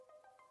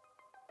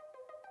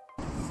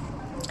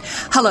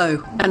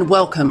Hello and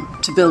welcome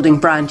to Building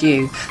Brand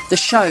You, the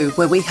show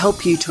where we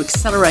help you to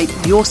accelerate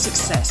your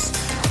success,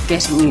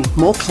 getting you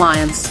more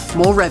clients,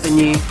 more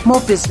revenue,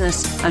 more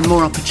business and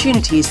more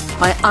opportunities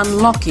by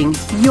unlocking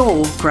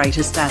your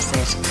greatest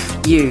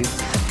asset, you.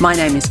 My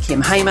name is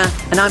Kim Hamer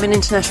and I'm an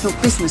international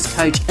business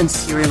coach and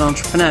serial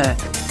entrepreneur.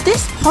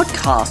 This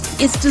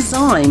podcast is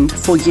designed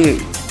for you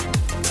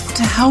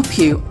to help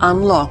you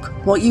unlock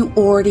what you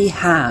already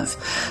have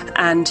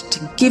and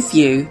to give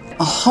you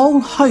a whole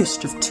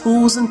host of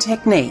tools and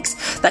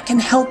techniques that can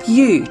help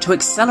you to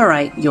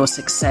accelerate your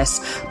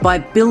success by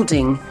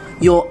building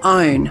your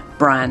own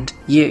brand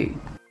you.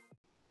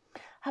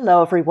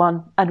 Hello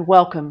everyone and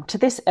welcome to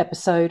this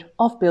episode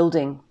of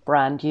Building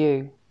Brand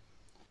You.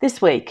 This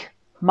week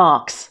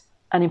marks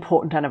an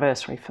important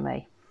anniversary for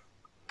me.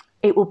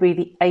 It will be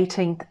the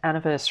 18th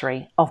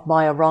anniversary of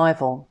my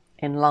arrival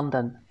in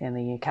London in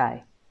the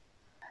UK.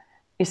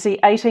 You see,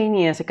 18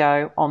 years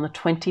ago, on the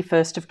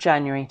 21st of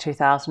January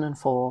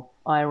 2004,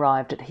 I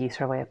arrived at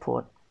Heathrow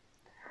Airport.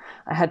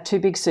 I had 2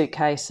 big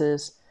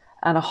suitcases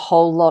and a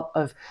whole lot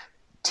of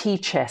tea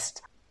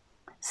chests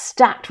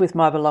stacked with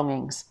my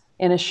belongings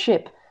in a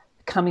ship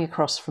coming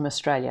across from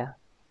Australia.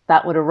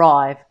 That would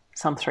arrive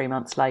some 3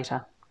 months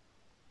later.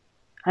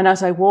 And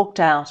as I walked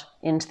out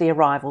into the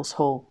arrivals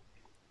hall,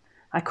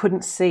 I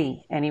couldn't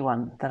see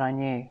anyone that I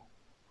knew.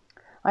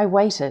 I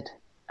waited,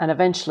 and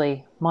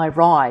eventually my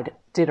ride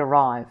did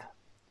arrive.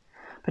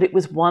 But it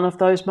was one of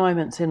those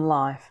moments in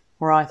life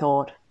where I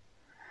thought,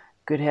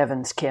 good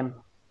heavens, Kim,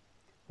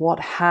 what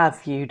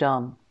have you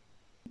done?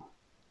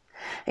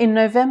 In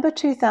November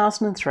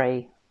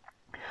 2003,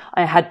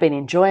 I had been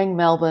enjoying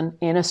Melbourne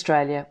in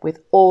Australia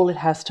with all it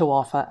has to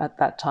offer at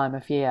that time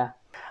of year.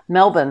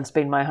 Melbourne's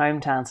been my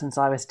hometown since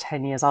I was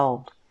 10 years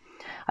old.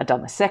 I'd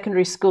done my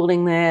secondary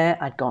schooling there,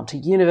 I'd gone to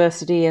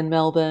university in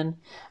Melbourne,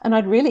 and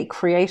I'd really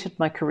created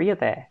my career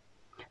there.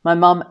 My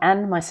mum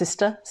and my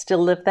sister still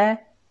lived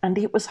there, and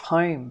it was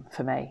home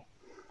for me.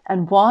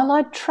 And while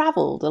I'd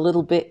travelled a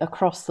little bit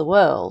across the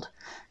world,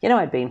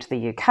 I'd been to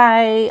the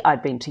UK,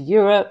 I'd been to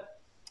Europe,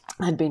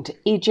 I'd been to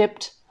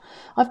Egypt,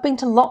 I've been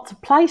to lots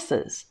of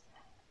places.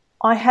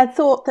 I had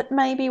thought that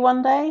maybe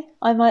one day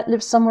I might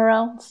live somewhere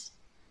else,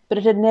 but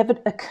it had never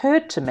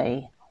occurred to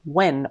me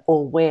when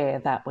or where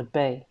that would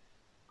be.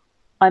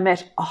 I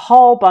met a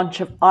whole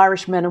bunch of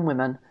Irish men and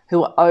women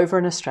who were over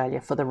in Australia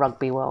for the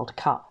Rugby World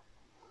Cup.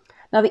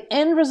 Now, the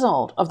end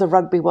result of the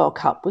Rugby World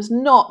Cup was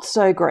not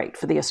so great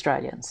for the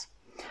Australians.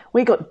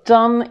 We got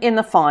done in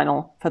the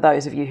final, for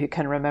those of you who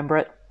can remember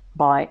it,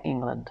 by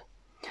England.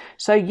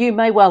 So you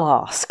may well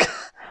ask,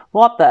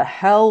 what the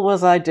hell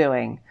was I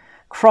doing,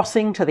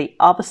 crossing to the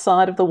other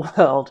side of the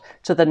world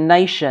to the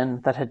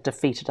nation that had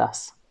defeated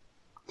us?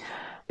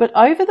 But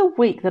over the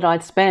week that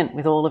I'd spent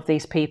with all of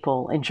these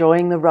people,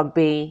 enjoying the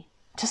rugby,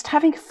 just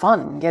having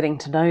fun getting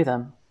to know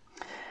them,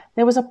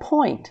 there was a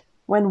point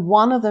when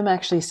one of them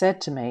actually said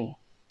to me,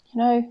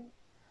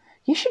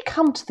 you should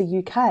come to the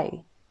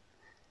UK.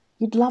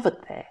 You'd love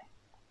it there.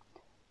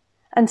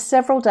 And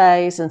several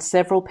days and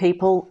several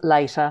people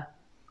later,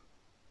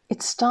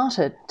 it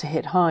started to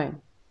hit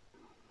home.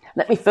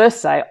 Let me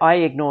first say I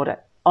ignored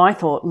it. I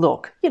thought,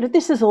 look,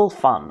 this is all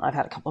fun. I've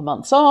had a couple of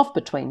months off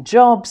between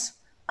jobs.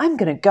 I'm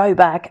going to go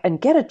back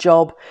and get a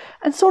job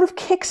and sort of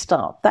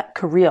kickstart that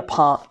career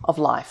part of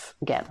life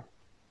again.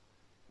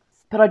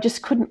 But I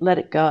just couldn't let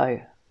it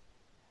go.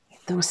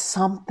 There was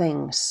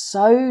something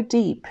so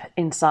deep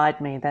inside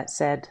me that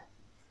said,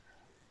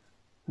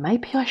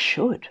 maybe I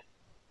should.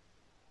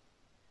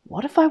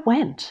 What if I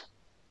went?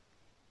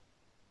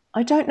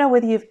 I don't know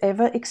whether you've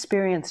ever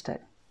experienced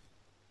it,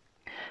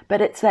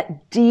 but it's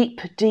that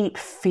deep, deep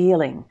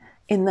feeling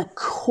in the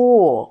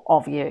core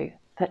of you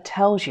that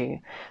tells you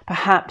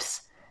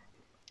that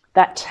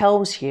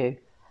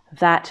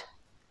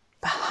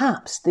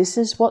perhaps this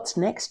is what's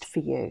next for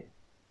you.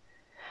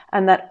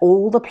 And that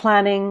all the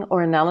planning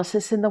or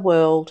analysis in the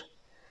world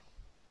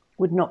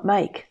would not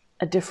make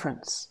a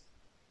difference.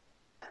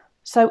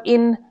 So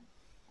in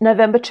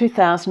November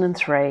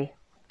 2003,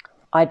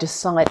 I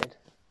decided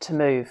to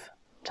move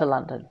to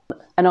London.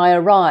 And I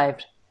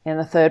arrived in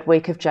the 3rd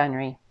week of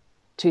January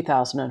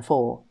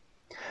 2004.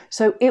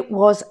 So it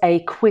was a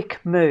quick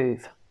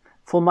move.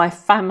 For my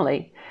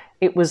family,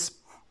 it was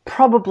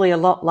probably a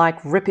lot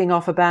like ripping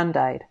off a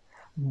Band-Aid.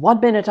 1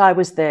 minute I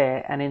was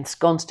there and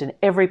ensconced in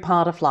every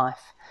part of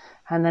life.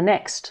 And the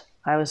next,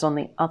 I was on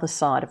the other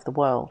side of the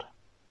world.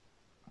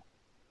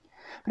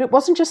 But it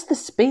wasn't just the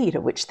speed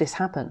at which this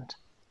happened.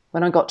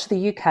 When I got to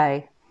the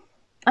UK,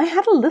 I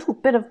had a little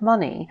bit of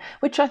money,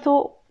 which I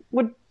thought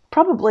would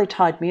probably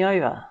tide me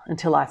over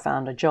until I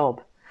found a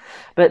job.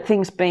 But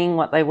things being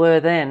what they were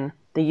then,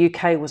 the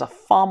UK was a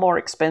far more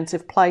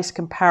expensive place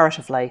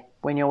comparatively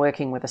when you're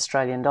working with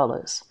Australian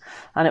dollars.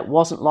 And it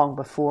wasn't long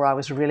before I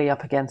was really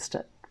up against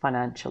it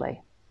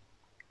financially.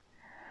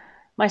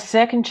 My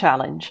second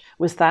challenge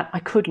was that I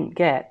couldn't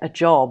get a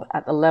job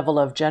at the level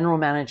of general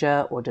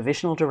manager or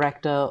divisional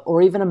director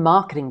or even a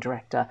marketing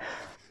director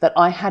that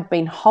I had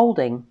been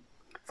holding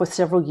for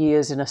several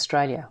years in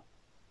Australia.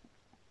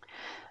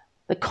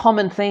 The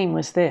common theme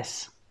was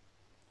this: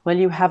 Well,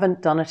 you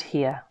haven't done it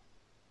here.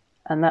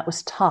 And that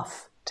was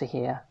tough to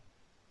hear.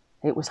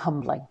 It was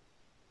humbling.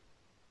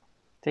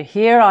 So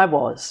here I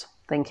was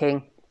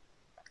thinking,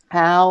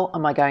 how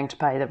am I going to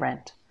pay the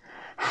rent?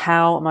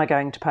 How am I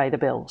going to pay the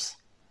bills?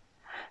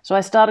 So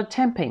I started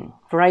temping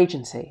for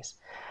agencies.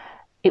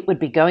 It would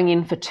be going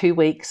in for 2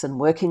 weeks and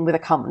working with a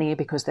company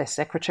because their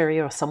secretary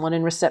or someone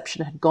in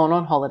reception had gone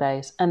on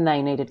holidays and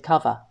they needed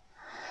cover.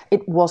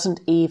 It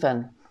wasn't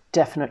even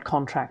definite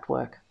contract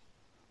work.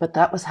 But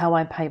that was how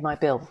I paid my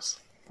bills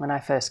when I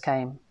first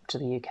came to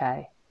the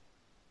UK.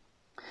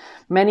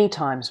 Many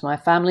times my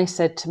family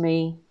said to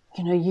me,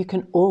 you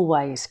can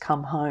always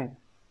come home.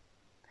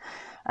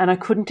 And I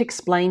couldn't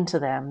explain to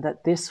them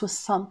that this was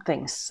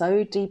something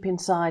so deep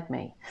inside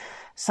me,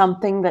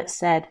 something that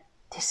said,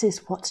 this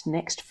is what's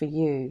next for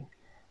you.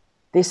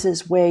 This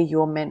is where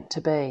you're meant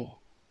to be.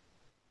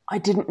 I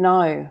didn't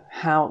know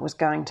how it was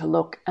going to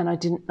look, and I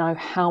didn't know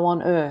how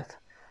on earth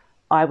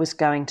I was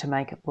going to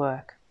make it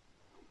work.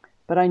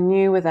 But I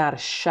knew without a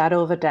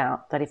shadow of a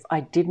doubt that if I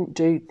didn't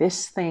do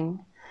this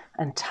thing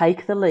and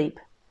take the leap,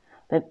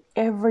 that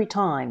every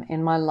time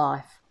in my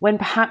life, when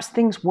perhaps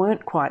things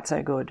weren't quite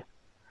so good,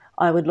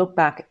 I would look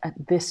back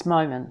at this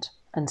moment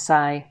and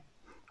say,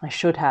 I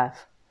should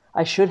have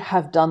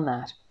done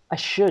that. I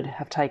should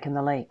have taken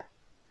the leap.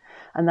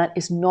 And that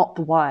is not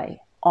the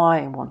way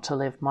I want to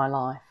live my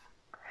life.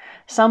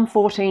 Some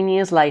 14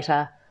 years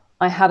later,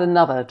 I had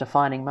another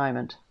defining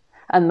moment,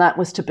 and that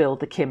was to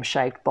build the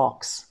Kim-shaped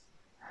box.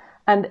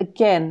 And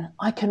again,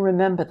 I can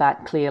remember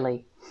that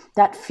clearly,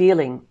 that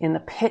feeling in the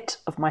pit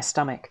of my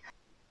stomach,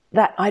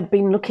 that I'd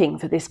been looking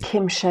for this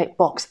Kim-shaped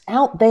box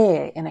out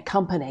there in a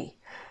company,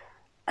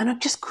 and I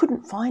just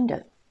couldn't find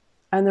it.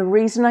 And the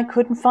reason I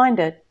couldn't find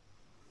it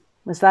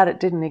was that it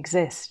didn't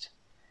exist.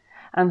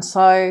 And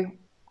so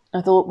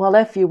I thought, well,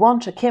 if you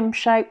want a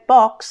Kim-shaped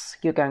box,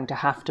 you're going to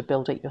have to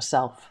build it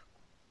yourself.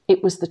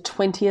 It was the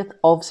 20th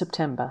of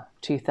September,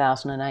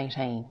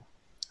 2018.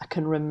 I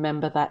can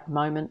remember that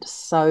moment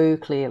so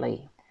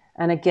clearly.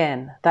 And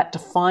again, that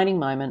defining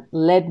moment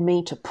led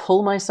me to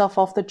pull myself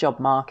off the job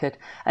market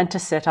and to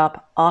set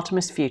up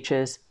Artemis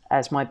Futures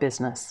as my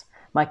business,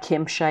 my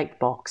Kim-shaped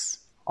box,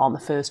 on the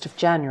 1st of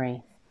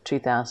January,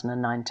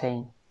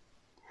 2019.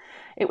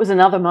 It was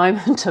another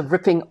moment of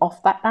ripping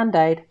off that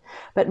Band-Aid,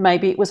 but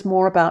maybe it was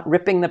more about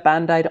ripping the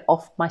Band-Aid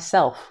off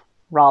myself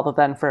rather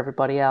than for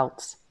everybody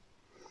else.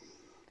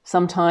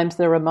 Sometimes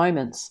there are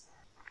moments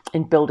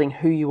in building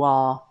who you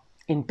are,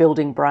 in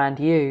building brand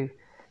you,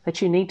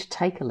 that you need to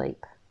take a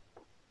leap.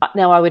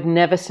 Now, I would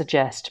never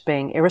suggest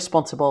being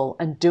irresponsible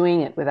and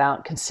doing it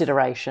without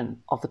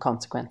consideration of the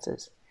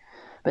consequences.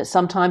 But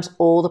sometimes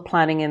all the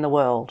planning in the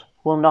world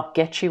will not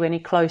get you any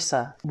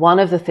closer. One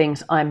of the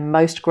things I'm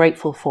most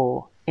grateful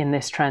for in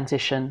this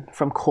transition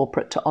from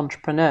corporate to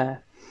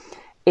entrepreneur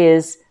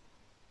is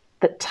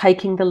that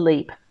taking the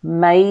leap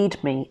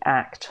made me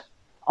act.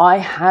 I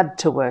had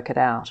to work it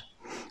out.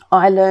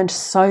 I learned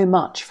so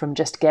much from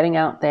just getting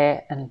out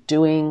there and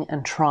doing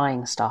and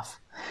trying stuff.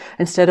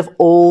 Instead of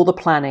all the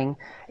planning,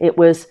 it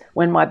was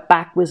when my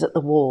back was at the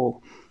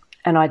wall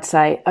and I'd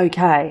say,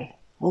 okay,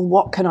 well,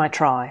 what can I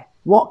try?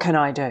 What can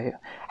I do?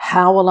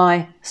 How will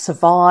I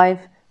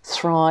survive,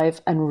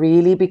 thrive, and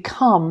really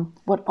become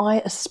what I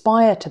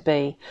aspire to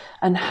be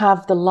and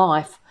have the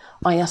life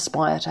I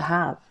aspire to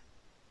have?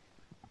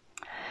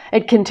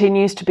 It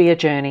continues to be a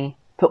journey,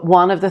 but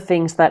one of the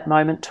things that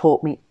moment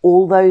taught me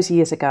all those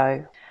years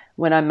ago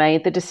when I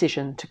made the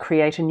decision to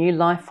create a new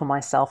life for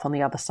myself on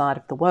the other side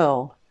of the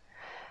world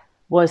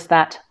was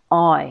that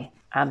I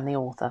am the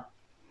author.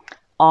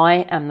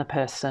 I am the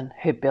person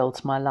who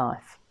builds my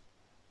life.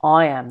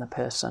 I am the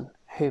person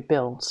who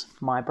builds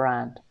my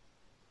brand.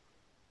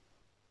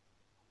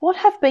 What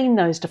have been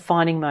those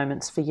defining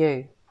moments for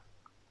you?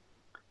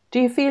 Do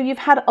you feel you've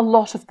had a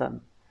lot of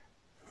them?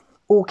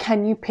 Or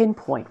can you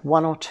pinpoint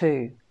one or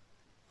two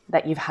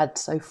that you've had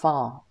so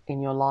far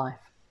in your life?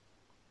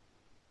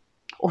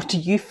 Or do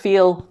you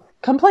feel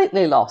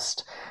completely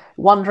lost,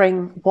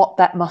 wondering what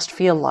that must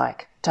feel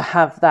like to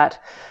have that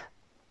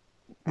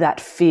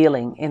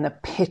feeling in the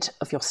pit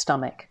of your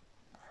stomach?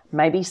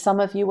 Maybe some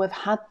of you have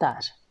had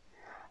that,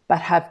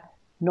 but have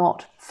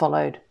not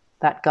followed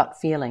that gut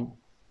feeling,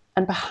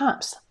 and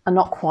perhaps are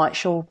not quite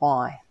sure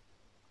why.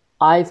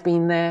 I've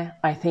been there.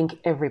 I think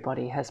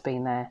everybody has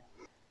been there.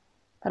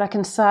 But I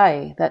can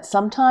say that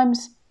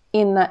sometimes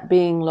in that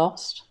being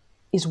lost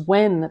is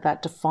when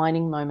that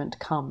defining moment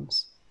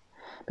comes,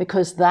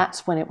 because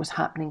that's when it was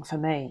happening for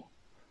me,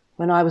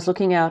 when I was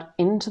looking out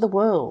into the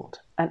world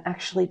and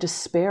actually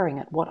despairing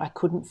at what I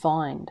couldn't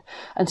find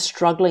and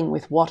struggling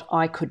with what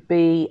I could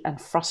be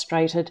and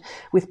frustrated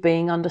with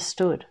being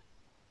understood.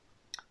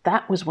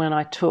 That was when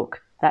I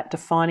took that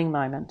defining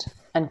moment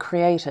and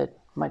created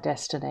my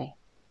destiny.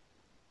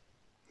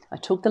 I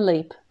took the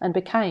leap and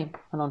became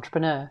an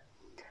entrepreneur.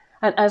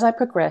 And as I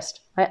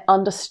progressed, I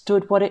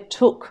understood what it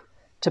took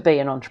to be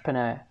an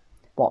entrepreneur,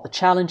 what the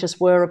challenges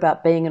were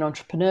about being an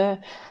entrepreneur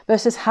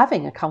versus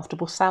having a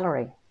comfortable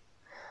salary.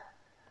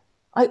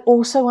 I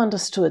also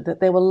understood that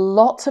there were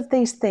lots of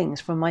these things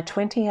from my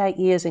 28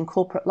 years in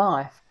corporate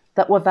life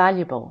that were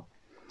valuable,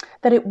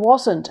 that it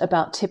wasn't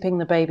about tipping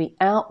the baby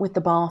out with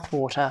the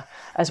bathwater,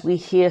 as we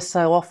hear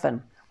so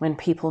often when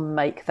people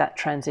make that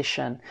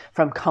transition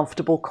from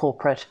comfortable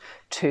corporate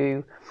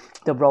to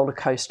the roller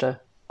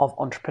coaster of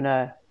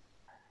entrepreneur.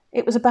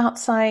 It was about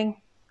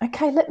saying,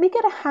 okay, let me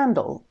get a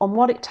handle on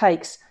what it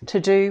takes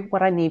to do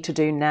what I need to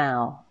do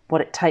now,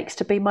 what it takes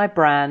to be my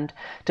brand,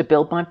 to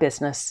build my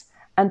business,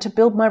 and to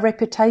build my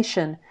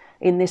reputation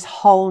in this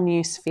whole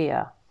new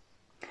sphere.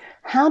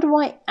 How do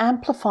I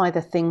amplify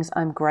the things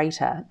I'm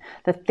great at,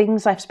 the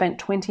things I've spent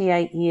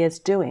 28 years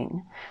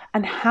doing,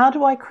 and how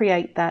do I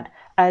create that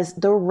as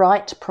the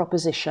right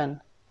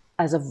proposition,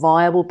 as a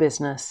viable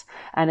business,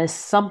 and as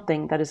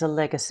something that is a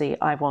legacy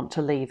I want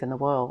to leave in the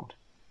world?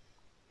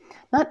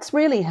 That's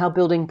really how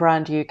Building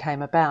Brand You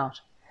came about.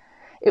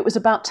 It was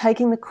about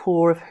taking the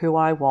core of who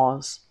I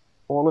was,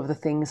 all of the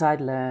things I'd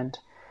learned,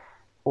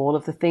 all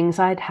of the things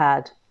I'd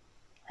had,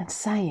 and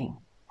saying,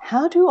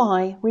 how do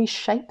I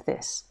reshape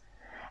this?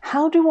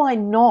 How do I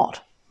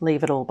not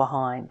leave it all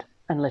behind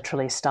and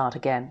literally start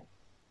again?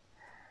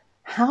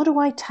 How do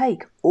I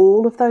take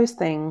all of those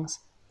things,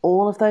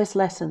 all of those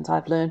lessons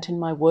I've learned in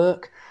my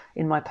work,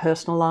 in my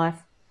personal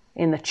life,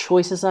 in the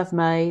choices I've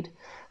made,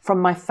 from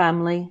my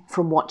family,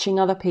 from watching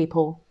other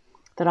people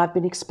that I've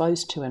been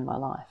exposed to in my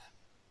life?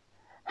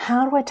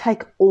 How do I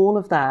take all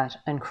of that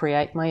and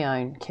create my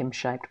own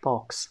Kim-shaped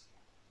box?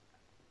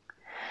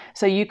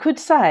 So you could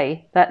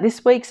say that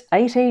this week's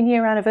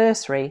 18-year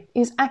anniversary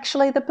is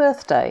actually the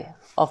birthday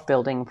of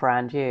Building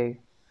Brand You.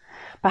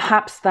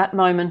 Perhaps that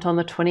moment on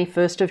the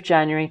 21st of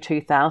January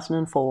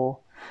 2004,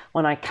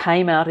 when I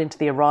came out into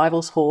the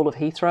arrivals hall of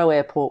Heathrow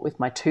Airport with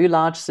my 2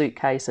 large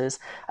suitcases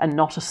and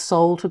not a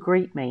soul to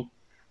greet me,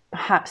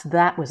 perhaps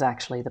that was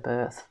actually the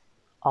birth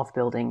of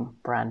Building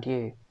Brand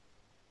You.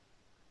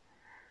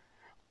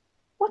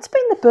 What's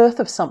been the birth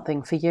of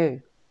something for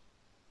you?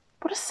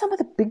 What are some of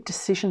the big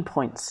decision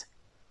points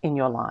in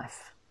your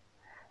life?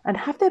 And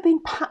have there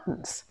been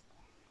patterns?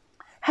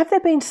 Have there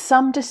been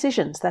some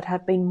decisions that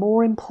have been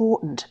more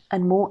important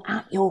and more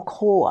at your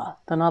core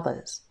than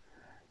others?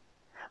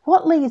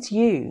 What leads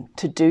you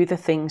to do the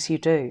things you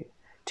do,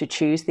 to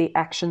choose the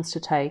actions to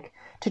take,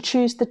 to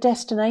choose the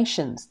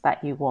destinations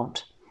that you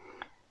want?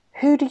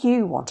 Who do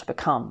you want to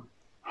become?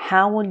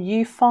 How will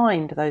you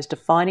find those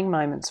defining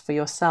moments for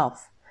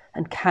yourself?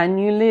 And can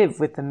you live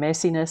with the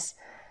messiness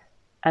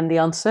and the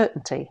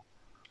uncertainty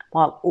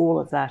while all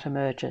of that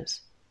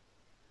emerges?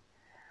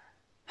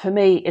 For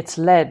me, it's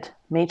led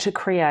me to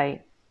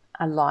create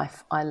a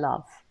life I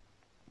love.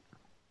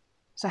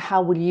 So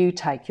how will you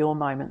take your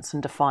moments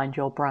and define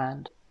your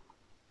brand?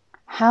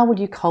 How will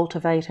you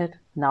cultivate it,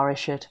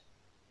 nourish it,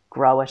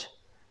 grow it,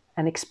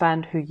 and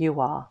expand who you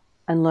are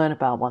and learn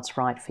about what's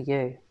right for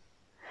you?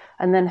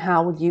 And then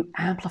how will you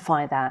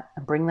amplify that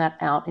and bring that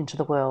out into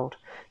the world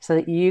so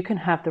that you can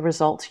have the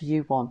results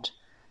you want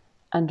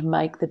and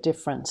make the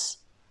difference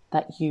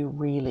that you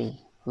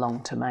really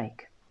long to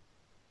make?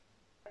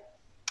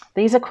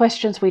 These are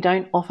questions we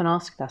don't often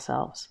ask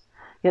ourselves.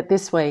 Yet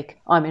this week,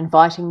 I'm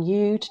inviting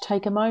you to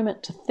take a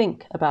moment to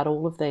think about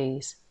all of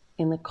these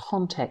in the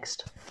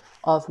context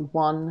of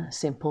one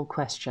simple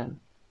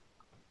question.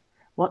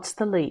 What's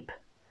the leap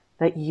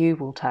that you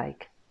will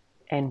take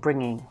in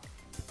bringing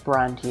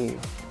Brand You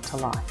to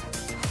life?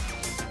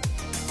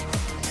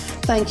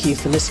 Thank you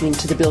for listening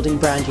to the Building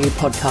Brand You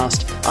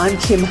podcast. I'm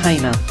Kim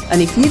Hamer,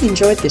 and if you've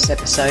enjoyed this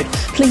episode,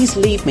 please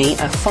leave me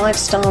a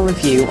 5-star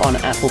review on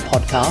Apple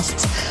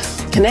Podcasts.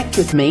 Connect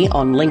with me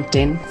on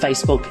LinkedIn,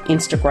 Facebook,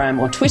 Instagram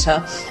or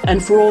Twitter,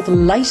 and for all the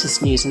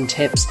latest news and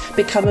tips,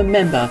 become a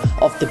member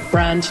of the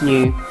brand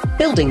new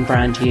Building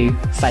Brand You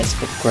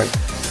Facebook group.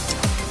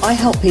 I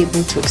help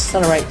people to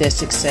accelerate their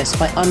success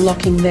by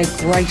unlocking their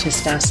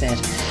greatest asset.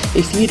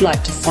 If you'd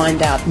like to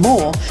find out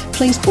more,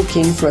 please book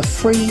in for a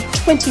free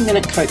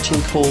 20-minute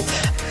coaching call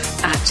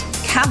at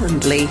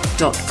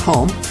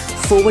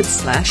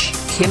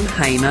calendly.com/Kim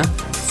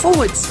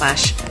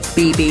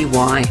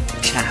Hamer/BBY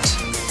chat.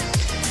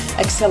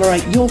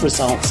 Accelerate your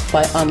results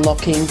by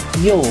unlocking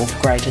your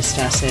greatest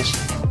asset,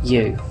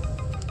 you.